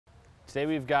Today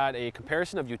we've got a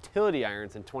comparison of utility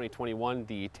irons in 2021,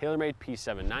 the TaylorMade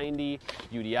P790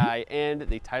 UDI and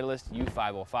the Titleist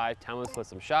U505. Thomas with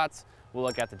some shots. We'll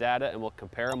look at the data and we'll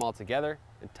compare them all together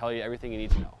and tell you everything you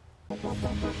need to know.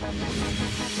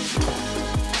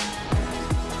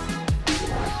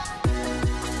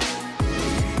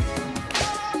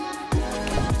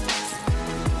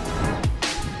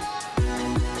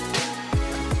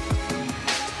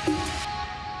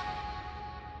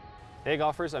 Hey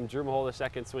golfers, I'm Drew Mahowald of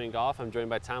Second Swing Golf. I'm joined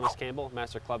by Thomas Campbell,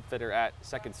 Master Club Fitter at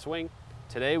Second Swing.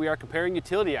 Today we are comparing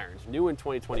utility irons, new in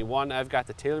 2021. I've got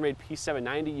the TaylorMade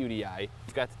P790 UDI.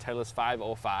 We've got the Titleist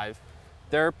U505.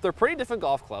 They're pretty different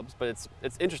golf clubs, but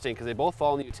it's interesting because they both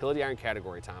fall in the utility iron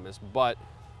category, Thomas. But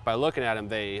by looking at them,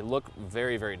 they look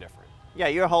very, very different. Yeah,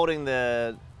 you're holding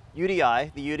the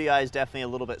UDI. The UDI is definitely a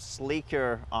little bit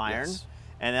sleeker iron. Yes.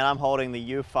 And then I'm holding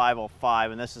the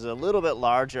U505, and this is a little bit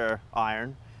larger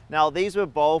iron. Now, these were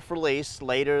both released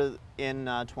later in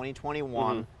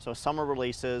 2021, so summer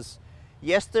releases.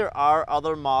 Yes, there are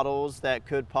other models that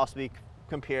could possibly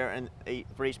compare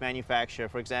for each manufacturer.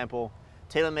 For example,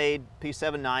 TaylorMade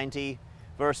P790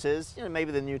 versus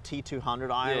maybe the new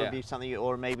T200 iron would be something,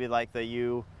 or maybe like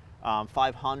the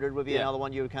U500 would be another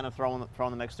one you would kind of throw in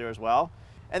the mix there as well.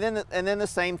 And then the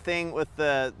same thing with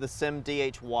the Sim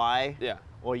DHY.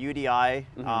 Or UDI,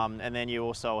 and then you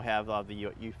also have the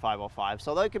U505.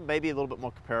 So they could maybe a little bit more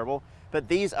comparable, but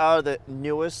these are the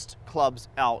newest clubs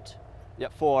out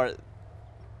for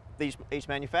each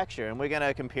manufacturer, and we're going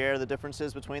to compare the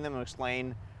differences between them and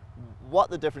explain what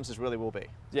the differences really will be.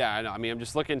 Yeah, I know. I mean, I'm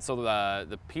just looking, so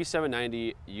the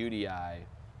P790 UDI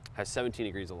has 17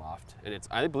 degrees of loft, and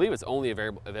I believe it's only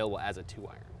available as a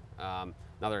 2-iron.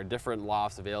 Now there are different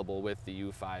lofts available with the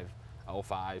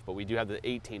U505, but we do have the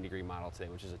 18-degree model today,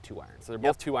 which is a 2-iron. So they're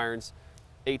both 2 irons,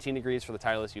 18 degrees for the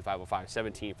Titleist U505,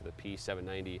 17 for the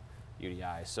P790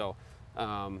 UDI. So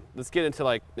let's get into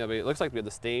it looks like we have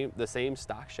the same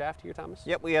stock shaft here, Thomas.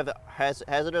 Yep, we have the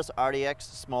Hazardous RDX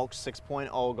Smoke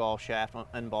 6.0 golf shaft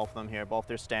in both of them here, both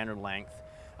their standard length.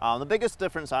 The biggest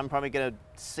difference I'm probably going to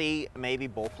see maybe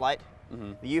bowl flight.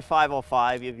 The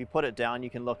U505, if you put it down, you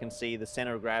can look and see the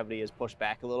center of gravity is pushed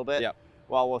back a little bit.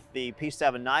 While with the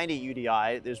P790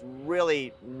 UDI, there's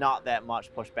really not that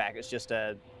much pushback. It's just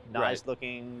a nice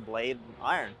looking blade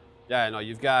iron. Yeah, I know.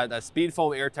 You've got speed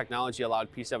foam air technology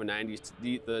allowed P790s,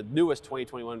 the newest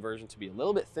 2021 version, to be a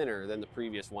little bit thinner than the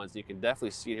previous ones. You can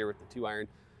definitely see it here with the 2-iron.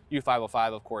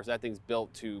 U505, of course, that thing's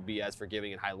built to be as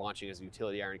forgiving and high launching as a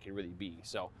utility iron can really be.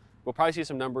 So we'll probably see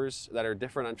some numbers that are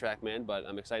different on Trackman, but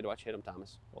I'm excited to watch you hit them,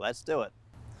 Thomas. Well, let's do it.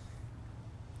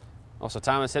 Also,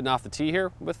 Thomas hitting off the tee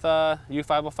here with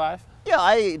U505. Yeah,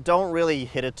 I don't really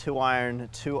hit a 2-iron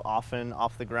too often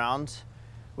off the ground.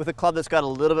 With a club that's got a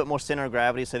little bit more center of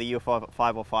gravity, say the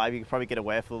U505, you can probably get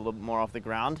away with a little bit more off the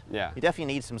ground. You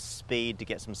definitely need some speed to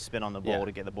get some spin on the ball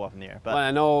to get the ball up in the air. But well,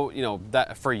 I know,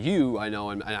 that for you, I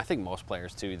know, and I think most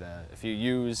players too, that if you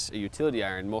use a utility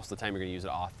iron, most of the time you're going to use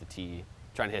it off the tee,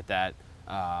 trying to hit that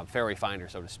fairway finder,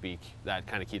 so to speak. That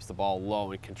kind of keeps the ball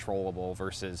low and controllable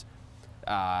versus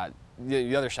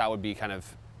the other shot would be kind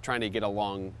of trying to get a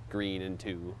long green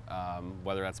into,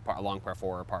 whether that's a long par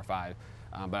 4 or par 5.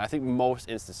 But I think most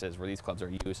instances where these clubs are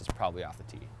used is probably off the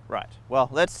tee. Right. Well,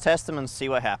 let's test them and see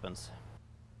what happens.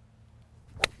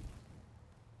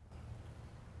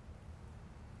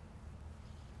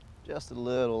 Just a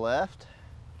little left.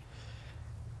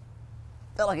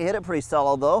 Felt like I hit it pretty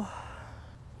solid though.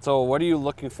 So what are you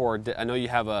looking for? I know you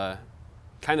have a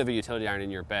kind of a utility iron in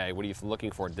your bag. What are you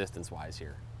looking for distance-wise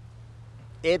here?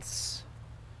 It's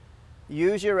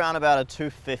usually around about a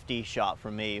 250 shot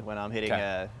for me when I'm hitting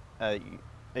a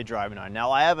driving iron. Now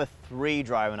I have a 3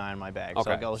 driving iron in my bag,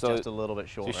 so it goes just a little bit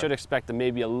shorter. You should expect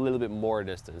maybe a little bit more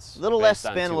distance. A little less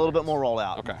spin, a little bit more roll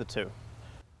out with the 2.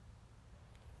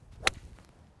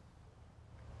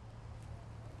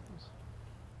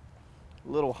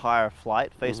 A little higher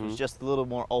flight. Face was just a little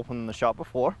more open than the shot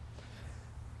before.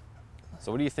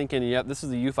 So what are you thinking? Yep, this is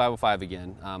the U505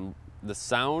 again. The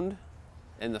sound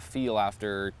and the feel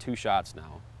after 2 shots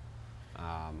now.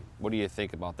 What do you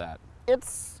think about that?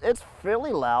 It's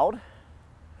fairly loud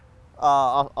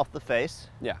off the face.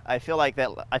 Yeah. I feel like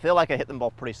I hit them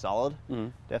both pretty solid.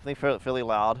 Definitely fairly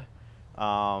loud.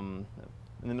 In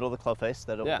the middle of the club face,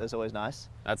 that is always nice.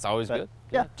 That's always good.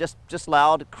 Yeah, just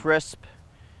loud, crisp.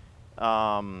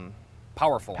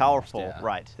 Powerful. Powerful,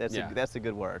 right. That's a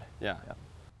good word. Yeah.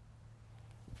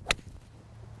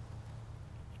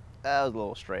 That was a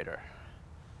little straighter.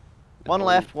 One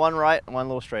left, one right, one a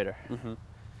little straighter. What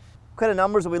kind of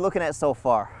numbers are we looking at so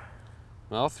far?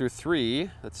 Well, through 3,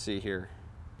 let's see here.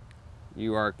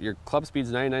 Your club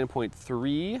speed's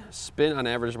 99.3, spin on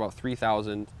average about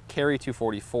 3,000, carry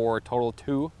 244, total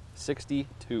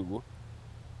 262.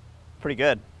 Pretty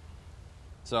good.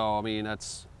 So I mean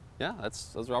those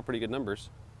are all pretty good numbers.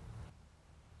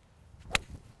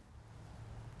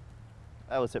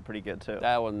 That was hit pretty good too.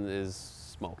 That one is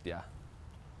smoked, yeah.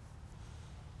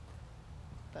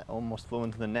 That almost flew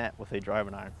into the net with a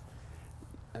driving iron.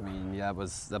 I mean, yeah,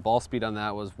 the ball speed on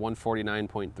that was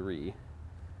 149.3.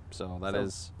 So that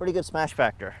is pretty good smash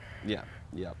factor. Yeah,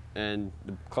 yeah. And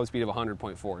the club speed of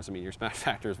 100.4. So I mean, your smash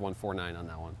factor is 149 on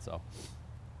that one. So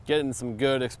getting some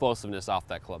good explosiveness off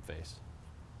that club face.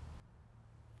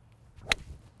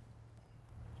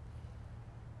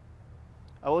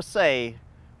 I will say,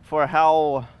 for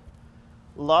how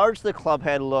large the club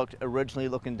head looked originally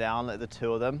looking down at the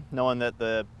two of them, knowing that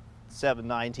the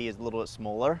 790 is a little bit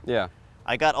smaller. Yeah.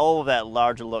 I got all of that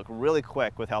larger look really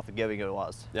quick with how forgiving it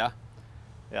was. Yeah.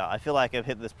 Yeah, I feel like I've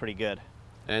hit this pretty good.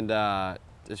 And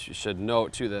you should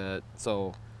note too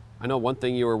so I know one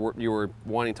thing you were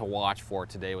wanting to watch for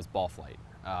today was ball flight,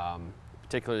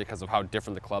 particularly because of how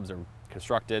different the clubs are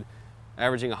constructed.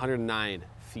 Averaging 109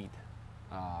 feet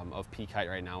of peak height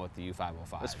right now with the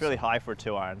U505. That's fairly high for a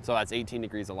 2-iron. So that's 18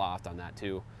 degrees aloft on that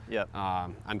too. Yep.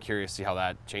 I'm curious to see how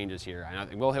that changes here. I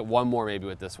think we'll hit one more maybe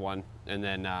with this one, and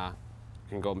then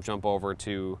can go jump over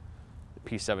to the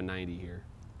P790 here.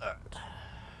 All right.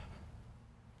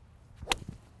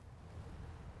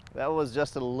 That was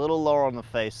just a little lower on the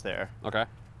face there. Okay.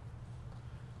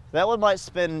 That one might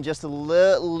spin just a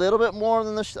little bit more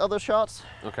than the other shots.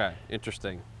 Okay,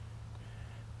 interesting.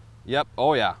 Yep,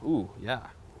 oh yeah, ooh, yeah.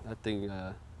 That thing,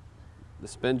 the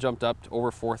spin jumped up to over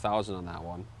 4,000 on that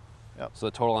one. Yep. So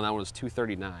the total on that one was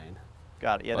 239.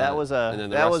 Got it, yeah, that was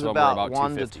about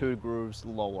 1 to 2 grooves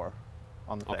lower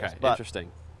on the face. Okay, but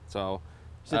interesting. So.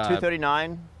 So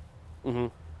 239? Mm-hmm.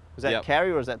 Was that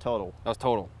carry or was that total? That was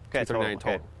total. Okay, 239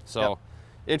 total. Okay. So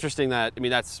interesting that, I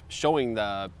mean, that's showing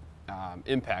the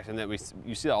impact, and that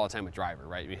you see that all the time with driver,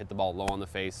 right? You hit the ball low on the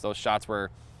face. Those shots where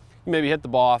you maybe hit the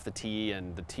ball off the tee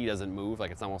and the tee doesn't move,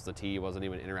 like it's almost the tee wasn't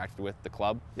even interacted with the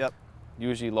club. Yep.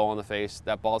 Usually low on the face,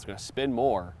 that ball is going to spin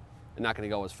more and not going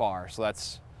to go as far. So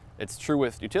it's true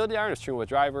with utility iron, it's true with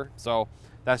driver. So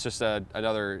that's just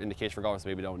another indication for golfers that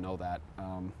maybe don't know that.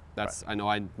 Right. I know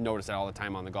I notice that all the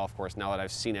time on the golf course now that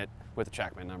I've seen it with the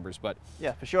Trackman numbers. But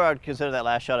yeah, for sure, I'd consider that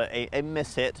last shot a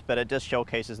miss hit, but it just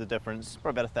showcases the difference.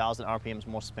 Probably about 1,000 RPMs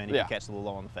more spin if you catch a little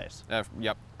low on the face.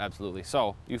 Yep, absolutely.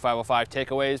 So U505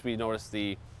 takeaways, we noticed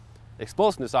the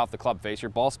explosiveness off the club face. Your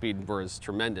ball speed was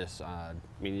tremendous. I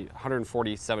mean,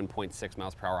 147.6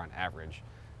 miles per hour on average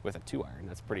with a 2-iron.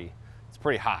 It's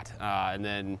pretty hot. And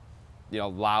then,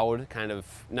 loud, kind of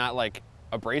not like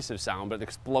abrasive sound, but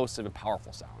explosive and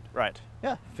powerful sound. Right.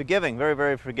 Yeah. Forgiving. Very,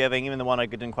 very forgiving. Even the one I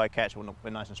didn't quite catch went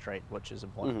nice and straight, which is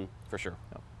important. Mm-hmm, for sure.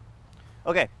 Yep.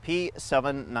 Okay.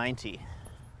 P790.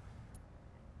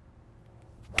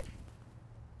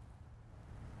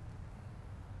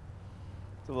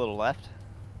 It's a little left.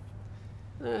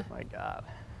 My God.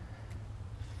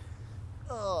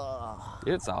 You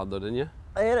hit it solid though, didn't you?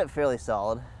 I hit it fairly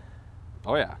solid.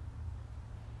 Oh yeah.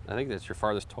 I think that's your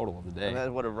farthest total of the day. And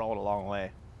that would have rolled a long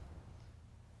way.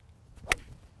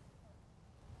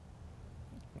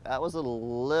 That was a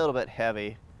little bit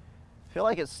heavy. I feel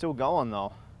like it's still going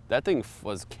though. That thing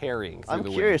was carrying through the wind.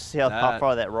 I'm curious to see how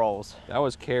far that rolls. That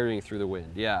was carrying through the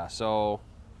wind, yeah. So,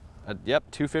 yep,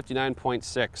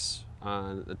 259.6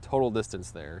 on the total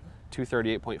distance there.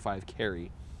 238.5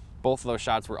 carry. Both of those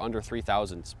shots were under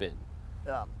 3,000 spin.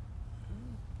 Yeah.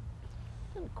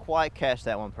 Didn't quite catch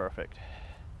that one perfect.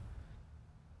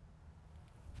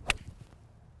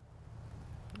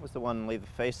 Was the one leave the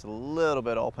face a little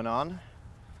bit open on.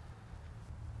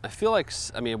 I feel like,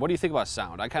 I mean, what do you think about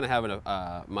sound? I kind of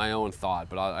have my own thought,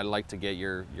 but I'd like to get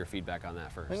your feedback on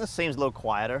that first. I think this seems a little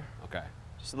quieter. Okay.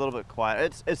 Just a little bit quieter.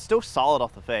 It's still solid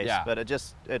off the face, yeah. But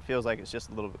it feels like it's just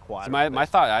a little bit quieter. So my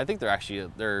thought, I think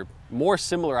they're more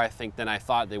similar, I think, than I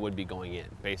thought they would be going in,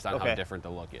 based on how different the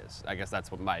look is. I guess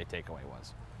that's what my takeaway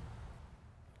was.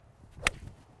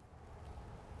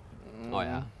 Oh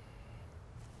yeah.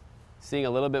 Seeing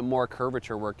a little bit more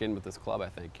curvature work in with this club, I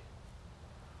think.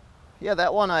 Yeah,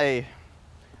 that one I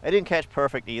didn't catch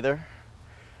perfect either.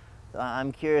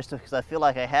 I'm curious because I feel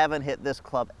like I haven't hit this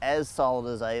club as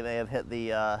solid as I may have hit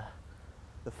the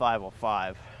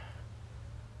 505.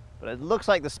 But it looks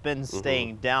like the spin's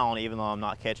staying down even though I'm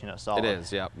not catching it solid. It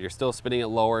is, yeah. You're still spinning it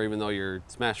lower even though your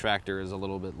smash factor is a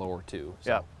little bit lower too. So.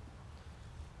 Yeah.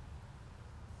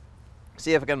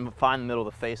 See if I can find the middle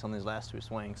of the face on these last two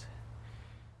swings.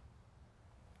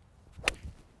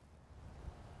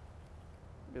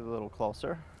 Get a little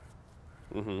closer.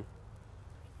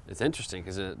 It's interesting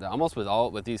because almost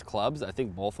with these clubs, I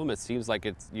think both of them, it seems like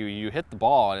it's you hit the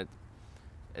ball and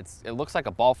it looks like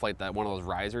a ball flight, that one of those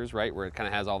risers, right, where it kind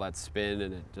of has all that spin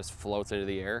and it just floats into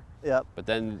the air. Yep. But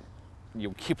then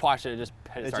you keep watching it,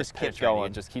 just keeps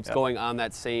going. It just keeps going on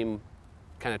that same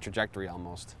kind of trajectory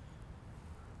almost.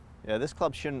 Yeah, this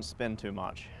club shouldn't spin too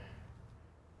much.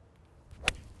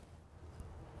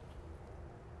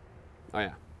 Oh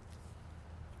yeah.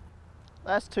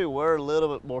 Last two were a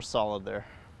little bit more solid there.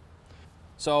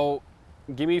 So,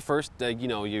 give me first. You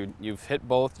know, you've hit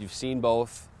both, you've seen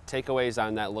both. Takeaways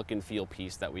on that look and feel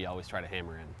piece that we always try to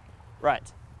hammer in.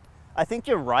 Right. I think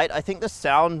you're right. I think the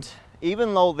sound,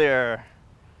 even though they're,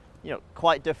 you know,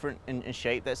 quite different in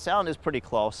shape, that sound is pretty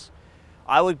close.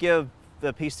 I would give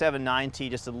the P790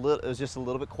 just a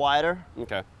little bit quieter.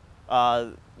 Okay.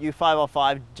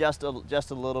 U505 just a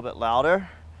little bit louder.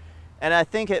 And I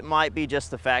think it might be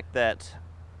just the fact that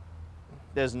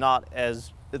there's not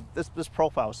as, this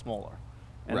profile is smaller.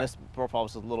 And this profile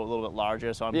is a little bit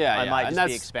larger, so I might just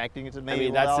be expecting it to maybe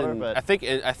be louder. But I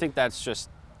think that's just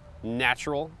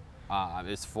natural.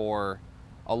 Is for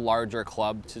a larger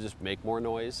club to just make more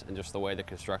noise, and just the way the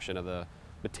construction of the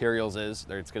materials is,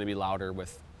 it's going to be louder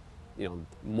with, you know,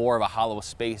 more of a hollow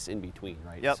space in between,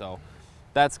 right? Yep. So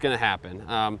that's going to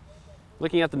happen.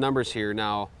 Looking at the numbers here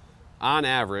now, on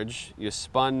average, you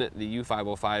spun the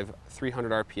U505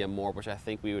 300 RPM more, which I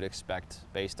think we would expect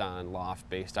based on loft,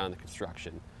 based on the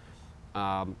construction.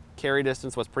 Carry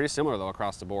distance was pretty similar though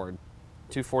across the board.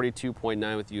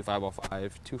 242.9 with the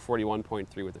U505,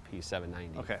 241.3 with the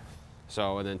P790. Okay.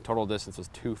 So, and then total distance was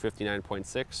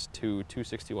 259.6 to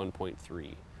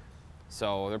 261.3.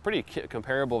 So they're pretty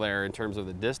comparable there in terms of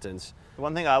the distance. The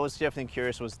one thing I was definitely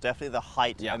curious was definitely the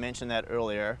height. Yeah. I mentioned that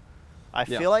earlier. I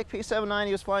feel like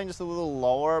P790 was flying just a little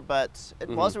lower, but it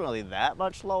wasn't really that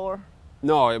much lower.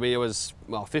 No, I mean, it was,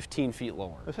 well, 15 feet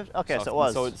lower. Okay, so it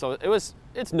was. So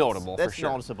it's notable for sure. It's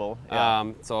noticeable,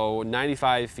 yeah. So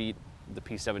 95 feet, the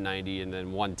P790, and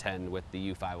then 110 with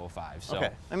the U505. So,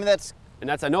 okay, I mean, that's...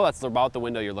 And I know that's about the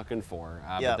window you're looking for.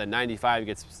 Yeah. But the 95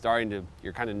 gets starting to,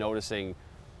 you're kind of noticing,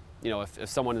 you know, if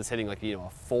someone is hitting like, you know, a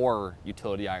 4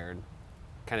 utility iron,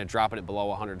 kind of dropping it below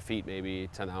 100 feet, maybe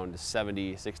down to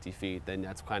 70, 60 feet, then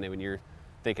that's kind of when you're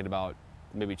thinking about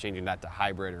maybe changing that to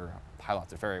hybrid or high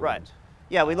loft to fairway. Right.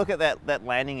 Yeah, we look at that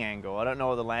landing angle. I don't know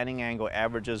what the landing angle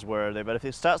averages were there, but if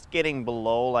it starts getting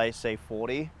below, like, say,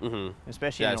 40,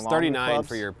 especially in the long 39 clubs,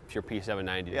 for your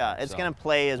P790. Yeah, it's going to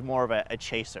play as more of a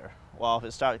chaser. Well, if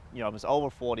it starts, you know, if it's over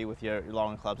 40 with your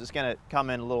long clubs, it's going to come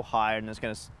in a little higher, and it's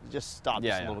going to just stop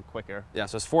just a little quicker. Yeah,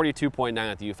 so it's 42.9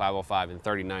 at the U505 and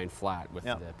 39 flat with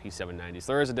the P790.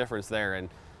 So there is a difference there, and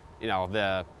you know,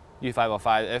 the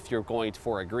U505, if you're going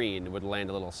for a green, it would land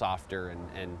a little softer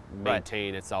and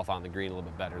maintain itself on the green a little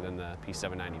bit better than the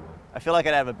P790 would. I feel like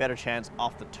I'd have a better chance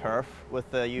off the turf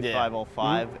with the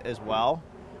U505 as well.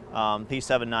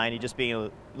 P790 just being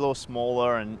a little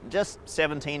smaller and just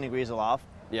 17 degrees of loft.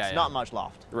 It's not much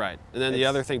loft. Right. And then the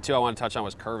other thing too I want to touch on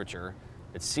was curvature.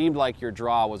 It seemed like your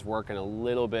draw was working a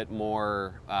little bit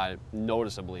more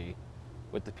noticeably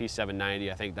with the P790.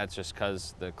 I think that's just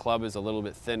because the club is a little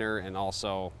bit thinner and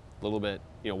also a little bit,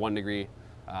 you know, 1 degree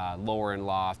lower in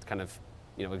loft, kind of,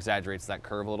 you know, exaggerates that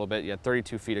curve a little bit. You had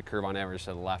 32 feet of curve on average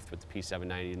to the left with the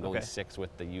P790 and only 6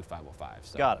 with the U505.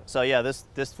 So. Got it. So yeah,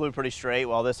 this flew pretty straight,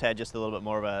 while this had just a little bit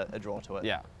more of a draw to it.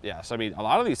 Yeah, yeah. So I mean, a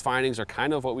lot of these findings are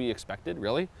kind of what we expected,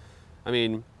 really. I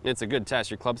mean, it's a good test.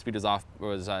 Your club speed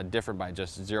was different by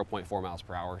just 0.4 miles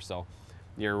per hour. So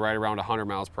you're right around 100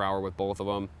 miles per hour with both of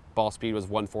them. Ball speed was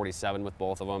 147 with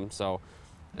both of them. So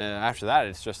after that,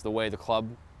 it's just the way the club,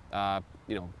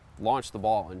 you know, launched the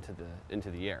ball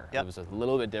into the air. It was a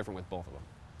little bit different with both of them.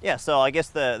 Yeah, so I guess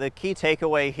the key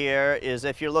takeaway here is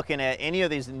if you're looking at any of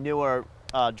these newer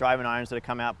driving irons that have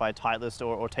come out by Titleist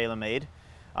or TaylorMade,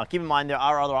 keep in mind there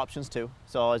are other options too.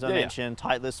 So as I mentioned,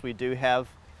 Titleist, we do have,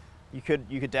 you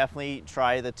could definitely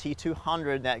try the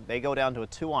T200. That they go down to a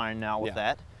 2-iron now with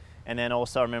that. And then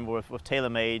also remember with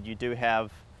TaylorMade, you do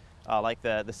have like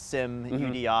the Sim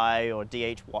UDI or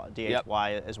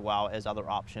DHY as well as other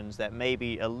options that may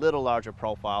be a little larger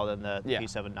profile than the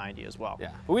P790 as well.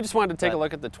 Yeah, but we just wanted to take a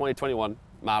look at the 2021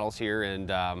 models here, and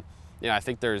you know, I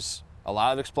think there's a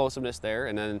lot of explosiveness there,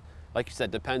 and then like you said,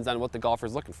 depends on what the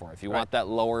golfer's looking for. If you want that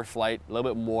lower flight, a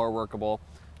little bit more workable,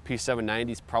 P790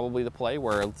 is probably the play,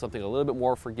 where something a little bit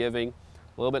more forgiving,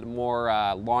 a little bit more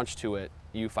launch to it,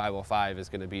 U505 is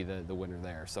going to be the winner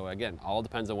there. So again, all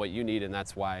depends on what you need, and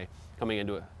that's why coming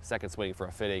into a second swing for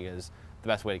a fitting is the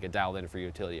best way to get dialed in for your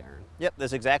utility iron. Yep,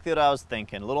 that's exactly what I was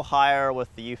thinking. A little higher with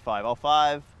the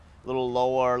U505, a little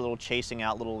lower, a little chasing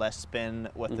out, a little less spin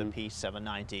with the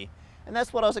P790. And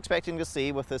that's what I was expecting to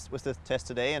see with this test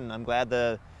today, and I'm glad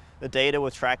the data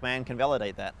with Trackman can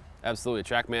validate that. Absolutely.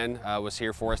 Trackman was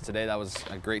here for us today. That was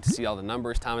great to see all the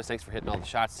numbers. Thomas, thanks for hitting all the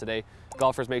shots today.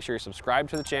 Golfers, make sure you're subscribed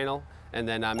to the channel, and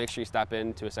then make sure you stop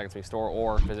in to a Second Swing store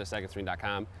or visit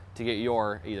secondswing.com to get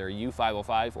your either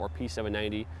U505 or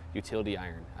P790 utility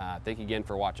iron. Thank you again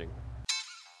for watching.